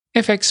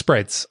FX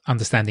spreads,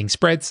 understanding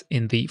spreads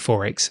in the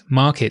Forex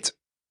market.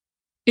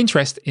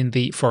 Interest in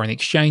the foreign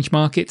exchange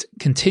market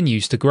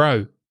continues to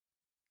grow.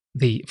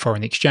 The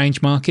foreign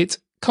exchange market,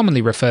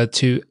 commonly referred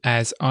to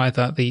as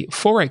either the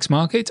Forex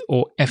market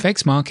or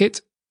FX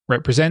market,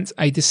 represents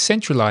a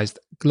decentralized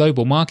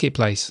global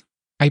marketplace,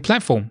 a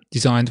platform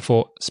designed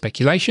for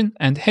speculation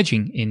and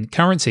hedging in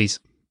currencies.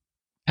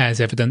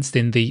 As evidenced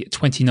in the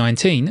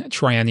 2019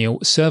 Triennial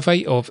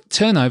Survey of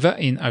Turnover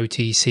in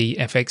OTC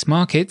FX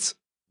Markets,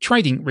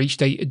 trading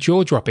reached a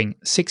jaw-dropping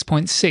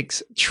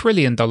 $6.6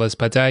 trillion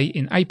per day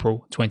in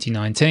April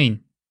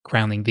 2019,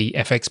 crowning the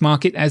FX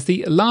market as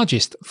the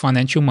largest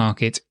financial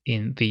market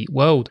in the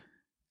world.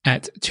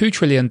 At $2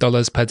 trillion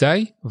per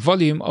day,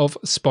 volume of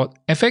spot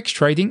FX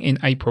trading in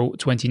April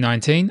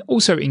 2019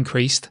 also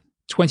increased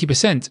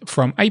 20%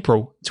 from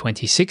April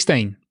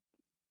 2016.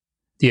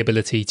 The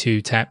ability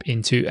to tap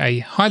into a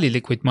highly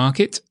liquid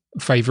market,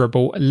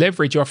 favourable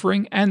leverage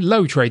offering and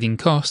low trading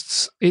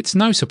costs, it's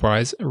no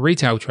surprise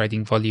retail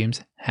trading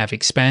volumes have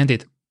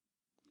expanded.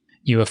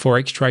 Newer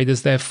Forex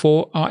traders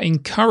therefore are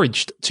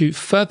encouraged to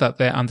further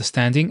their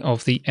understanding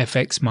of the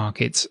FX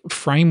market's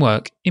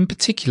framework, in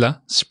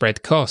particular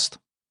spread cost.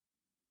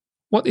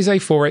 What is a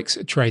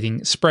Forex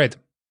trading spread?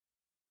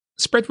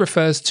 Spread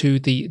refers to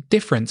the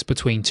difference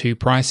between two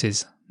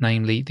prices,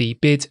 namely the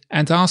bid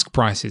and ask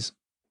prices.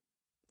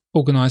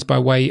 Organised by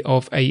way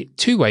of a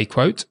two-way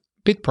quote,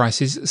 bid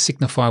prices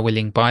signify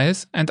willing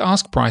buyers and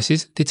ask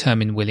prices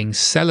determine willing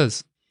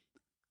sellers.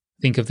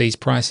 Think of these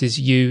prices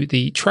you,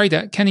 the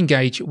trader, can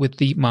engage with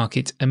the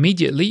market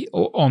immediately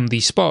or on the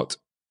spot.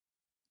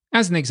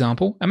 As an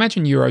example,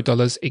 imagine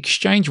euro-dollar's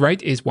exchange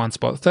rate is 1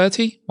 spot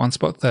 30, 1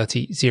 spot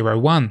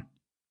 30.01.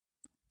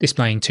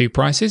 Displaying two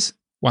prices,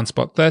 1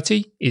 spot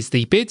 30 is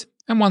the bid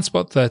and 1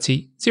 spot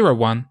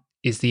 30.01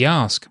 is the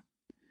ask.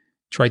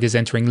 Traders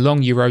entering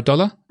long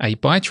euro-dollar, a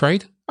buy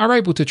trade, are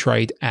able to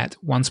trade at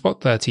 1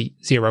 spot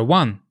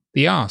 30.01,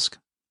 the ask.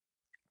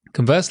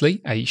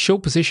 Conversely, a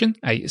short position,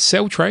 a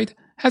sell trade,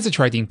 has a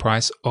trading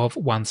price of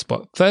 1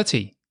 spot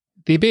 30,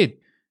 the bid.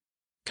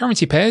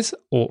 Currency pairs,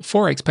 or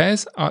Forex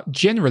pairs, are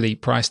generally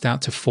priced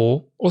out to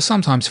 4 or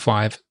sometimes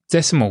 5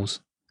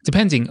 decimals,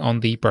 depending on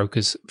the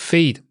broker's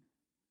feed.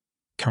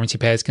 Currency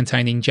pairs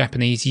containing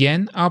Japanese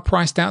yen are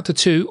priced out to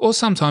 2 or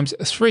sometimes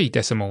 3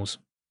 decimals.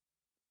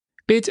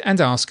 Bid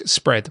and ask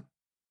spread.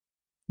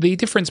 The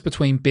difference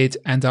between bid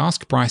and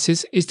ask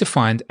prices is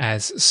defined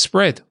as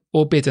spread,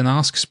 or bid and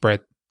ask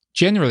spread,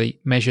 generally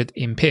measured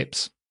in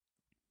pips.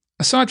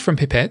 Aside from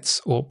pipettes,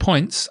 or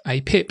points,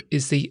 a pip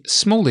is the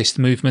smallest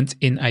movement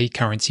in a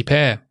currency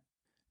pair.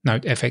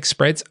 Note FX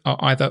spreads are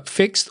either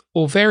fixed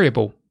or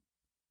variable.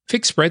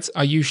 Fixed spreads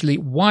are usually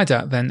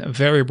wider than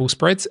variable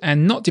spreads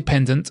and not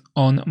dependent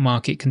on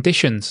market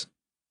conditions.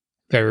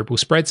 Variable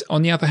spreads,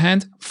 on the other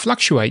hand,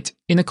 fluctuate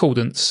in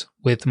accordance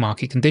with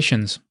market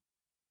conditions.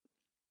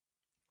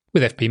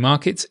 With FP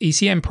markets,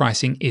 ECN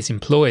pricing is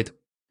employed.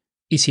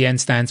 ECN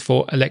stands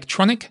for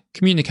Electronic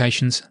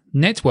Communications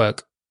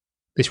Network.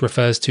 This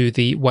refers to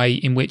the way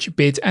in which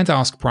bid and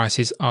ask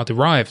prices are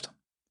derived.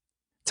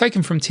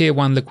 Taken from Tier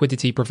 1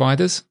 liquidity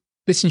providers,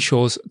 this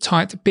ensures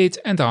tight bid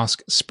and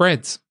ask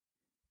spreads.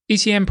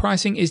 ECN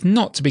pricing is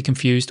not to be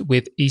confused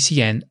with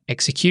ECN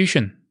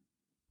execution.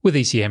 With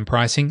ECN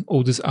pricing,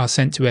 orders are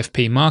sent to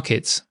FP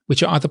markets,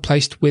 which are either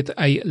placed with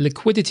a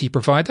liquidity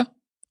provider,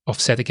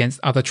 offset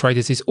against other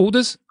traders'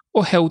 orders,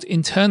 or held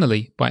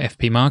internally by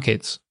FP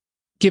markets.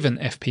 Given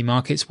FP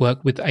markets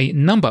work with a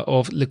number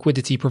of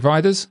liquidity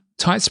providers,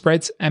 tight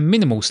spreads and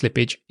minimal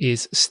slippage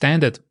is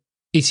standard.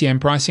 ECN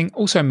pricing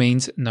also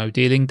means no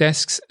dealing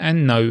desks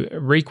and no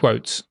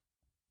requotes.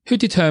 Who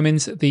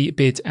determines the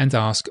bid and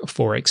ask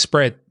Forex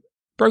spread?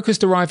 Brokers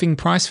deriving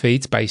price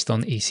feeds based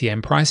on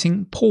ECN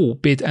pricing pull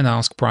bid and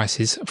ask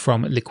prices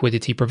from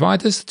liquidity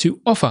providers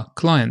to offer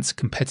clients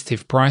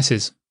competitive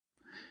prices.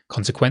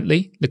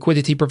 Consequently,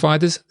 liquidity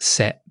providers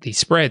set the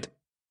spread.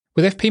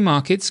 With FP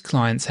markets,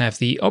 clients have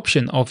the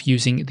option of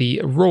using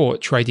the raw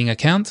trading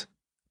account,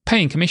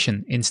 paying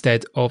commission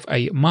instead of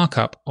a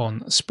markup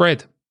on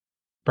spread.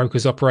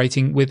 Brokers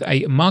operating with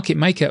a market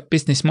maker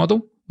business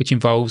model, which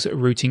involves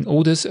routing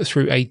orders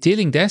through a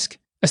dealing desk,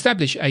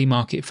 establish a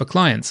market for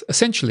clients,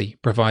 essentially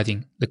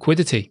providing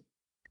liquidity.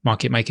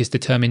 Market makers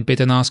determine bid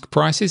and ask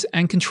prices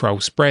and control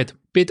spread.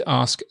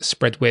 Bid-ask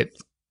spread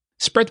width.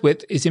 Spread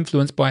width is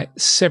influenced by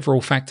several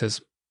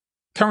factors.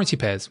 Currency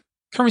pairs.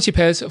 Currency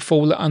pairs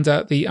fall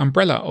under the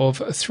umbrella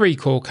of 3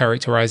 core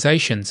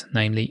characterizations,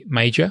 namely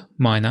major,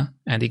 minor,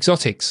 and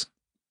exotics.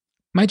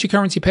 Major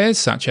currency pairs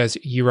such as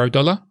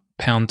euro-dollar,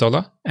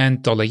 pound-dollar,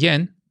 and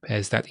dollar-yen,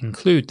 pairs that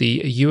include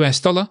the US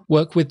dollar,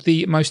 work with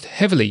the most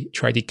heavily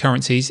traded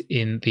currencies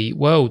in the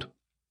world.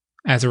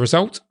 As a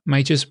result,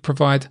 majors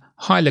provide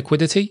high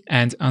liquidity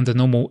and, under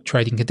normal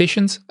trading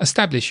conditions,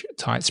 establish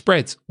tight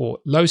spreads or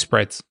low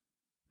spreads.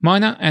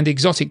 Minor and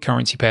exotic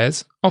currency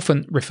pairs,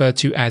 often referred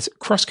to as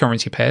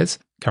cross-currency pairs,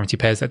 currency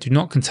pairs that do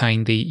not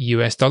contain the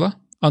US dollar,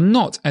 are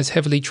not as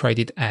heavily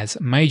traded as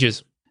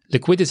majors.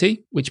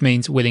 Liquidity, which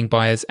means willing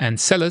buyers and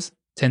sellers,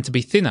 tend to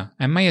be thinner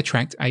and may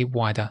attract a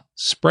wider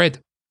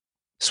spread.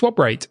 Swap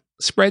rate,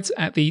 spreads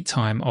at the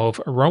time of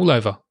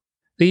rollover.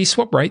 The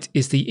swap rate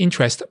is the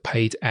interest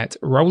paid at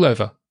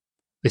rollover.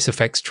 This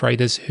affects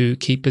traders who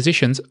keep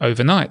positions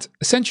overnight,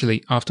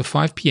 essentially after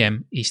 5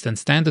 p.m. Eastern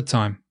Standard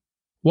Time.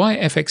 Why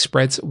FX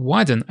spreads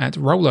widen at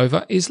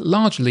rollover is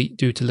largely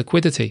due to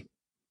liquidity.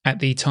 At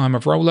the time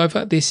of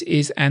rollover, this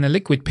is an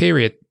illiquid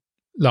period.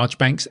 Large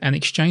banks and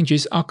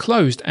exchanges are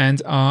closed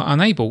and are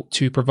unable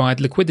to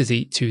provide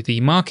liquidity to the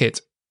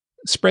market.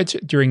 Spreads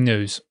during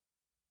news.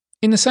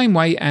 In the same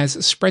way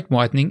as spread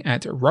widening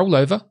at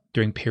rollover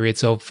during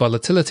periods of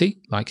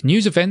volatility, like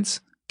news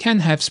events, can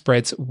have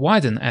spreads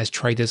widen as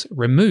traders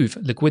remove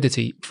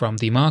liquidity from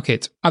the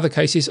market. Other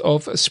cases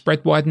of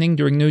spread widening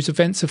during news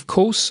events, of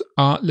course,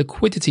 are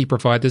liquidity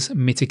providers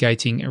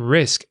mitigating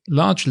risk,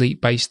 largely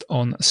based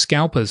on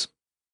scalpers.